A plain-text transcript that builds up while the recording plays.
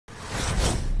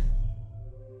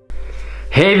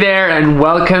Hey there, and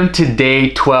welcome to day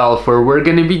 12, where we're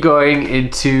going to be going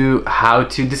into how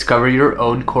to discover your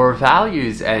own core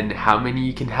values and how many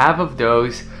you can have of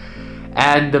those,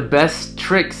 and the best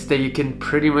tricks that you can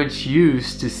pretty much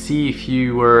use to see if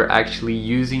you were actually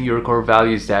using your core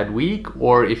values that week,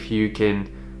 or if you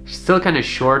can still kind of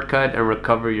shortcut and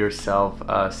recover yourself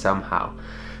somehow.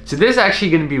 So this is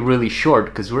actually going to be really short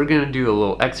because we're going to do a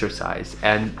little exercise,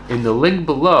 and in the link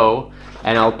below,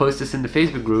 and I'll post this in the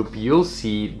Facebook group, you'll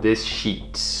see this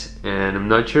sheet, and I'm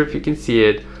not sure if you can see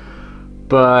it,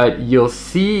 but you'll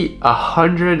see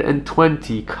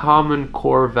 120 common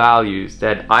core values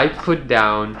that I put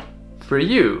down for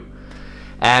you.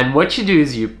 And what you do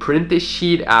is you print this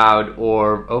sheet out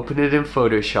or open it in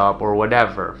Photoshop or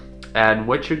whatever, and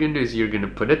what you're gonna do is you're gonna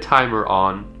put a timer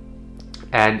on,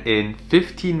 and in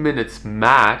 15 minutes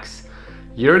max,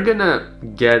 you're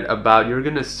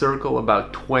gonna circle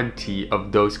about 20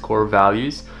 of those core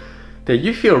values that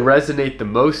you feel resonate the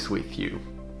most with you.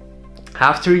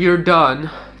 After you're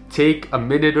done, take a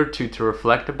minute or two to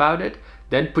reflect about it,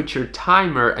 then put your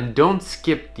timer, and don't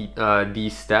skip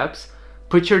these steps.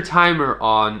 Put your timer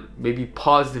on, maybe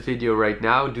pause the video right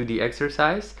now, do the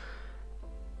exercise,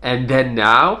 and then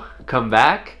now come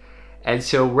back. And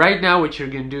so right now what you're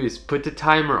gonna do is put the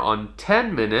timer on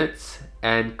 10 minutes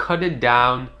and cut it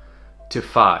down to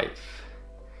 5.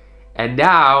 And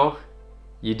now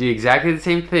you do exactly the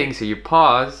same thing. So you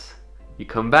pause, you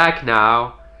come back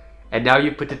now, and now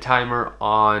you put the timer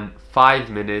on 5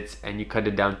 minutes and you cut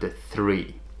it down to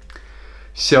 3.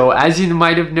 So as you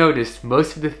might have noticed,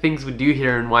 most of the things we do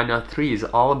here in Why Not 3 is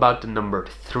all about the number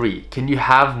 3. Can you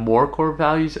have more core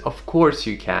values? Of course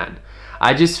you can.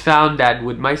 I just found that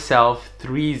with myself,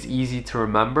 3 is easy to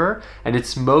remember, and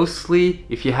it's mostly,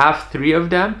 if you have 3 of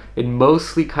them, it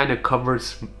mostly kind of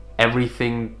covers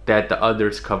everything that the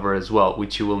others cover as well,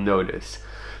 which you will notice.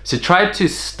 So try to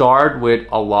start with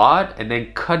a lot and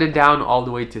then cut it down all the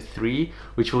way to 3,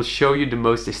 which will show you the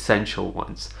most essential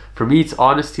ones. For me, it's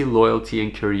honesty, loyalty,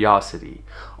 and curiosity.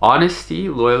 Honesty,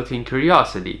 loyalty, and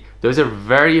curiosity. Those are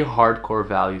very hardcore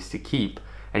values to keep.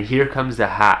 And here comes the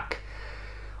hack.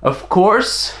 Of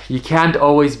course, you can't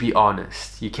always be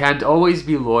honest, you can't always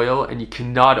be loyal, and you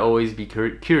cannot always be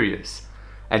curious.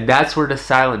 And that's where the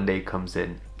silent day comes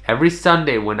in. Every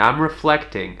Sunday when I'm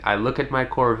reflecting, I look at my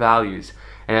core values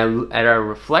and I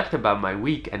reflect about my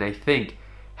week, and I think,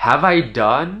 have I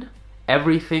done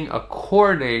everything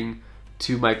according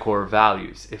to my core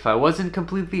values? If I wasn't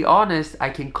completely honest,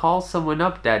 I can call someone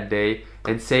up that day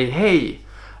and say, hey,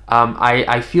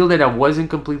 I feel that I wasn't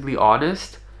completely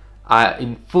honest.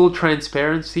 In full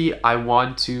transparency, I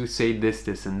want to say this,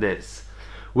 this, and this.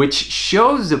 Which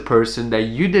shows the person that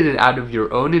you did it out of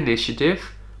your own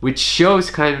initiative, which shows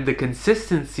kind of the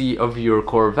consistency of your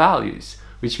core values.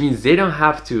 Which means they don't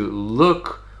have to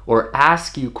look or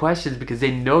ask you questions because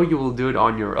they know you will do it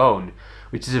on your own.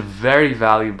 Which is a very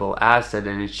valuable asset,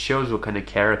 and it shows what kind of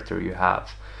character you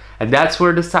have. And that's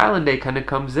where the silent day kind of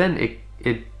comes in.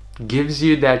 It gives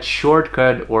you that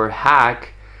shortcut or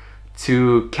hack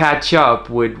to catch up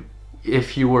with,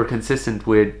 if you were consistent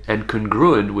with and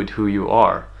congruent with who you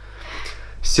are.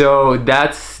 So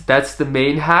that's the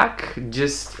main hack.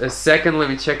 Just a second, let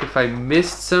me check if I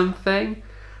missed something.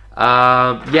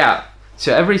 Yeah,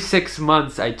 so every 6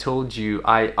 months, I told you,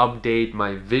 I update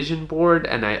my vision board,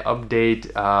 and I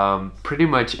update pretty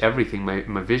much everything.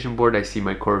 My vision board, I see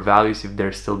my core values if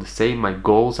they're still the same. My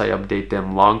goals, I update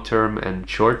them long term and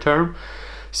short term.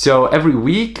 So every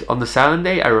week on the silent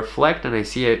day, I reflect and I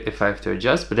see if I have to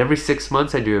adjust, but every 6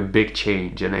 months I do a big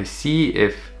change and I see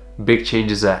if big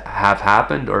changes have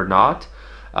happened or not.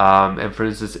 And for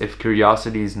instance, if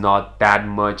curiosity is not that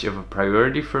much of a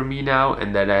priority for me now,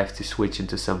 and then I have to switch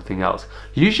into something else.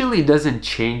 Usually it doesn't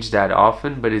change that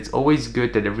often, but it's always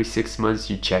good that every 6 months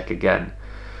you check again.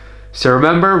 So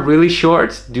remember, really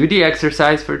short, do the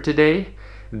exercise for today.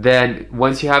 Then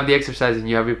once you have the exercise and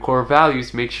you have your core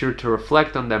values, make sure to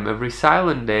reflect on them every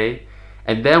silent day.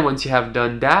 And then once you have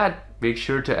done that, make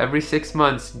sure to every 6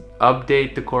 months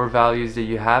update the core values that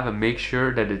you have and make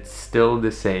sure that it's still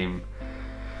the same.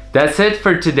 That's it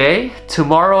for today.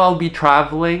 Tomorrow I'll be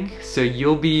traveling, so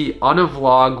you'll be on a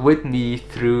vlog with me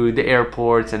through the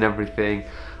airports and everything.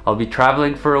 I'll be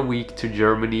traveling for a week to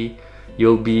Germany.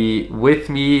 You'll be with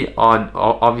me on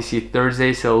obviously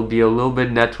Thursday, so it'll be a little bit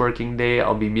networking day.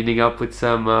 I'll be meeting up with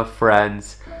some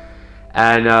friends,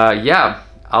 and yeah,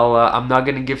 I'm not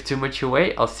gonna give too much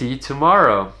away. I'll see you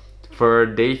tomorrow for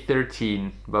day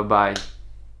 13. Bye bye.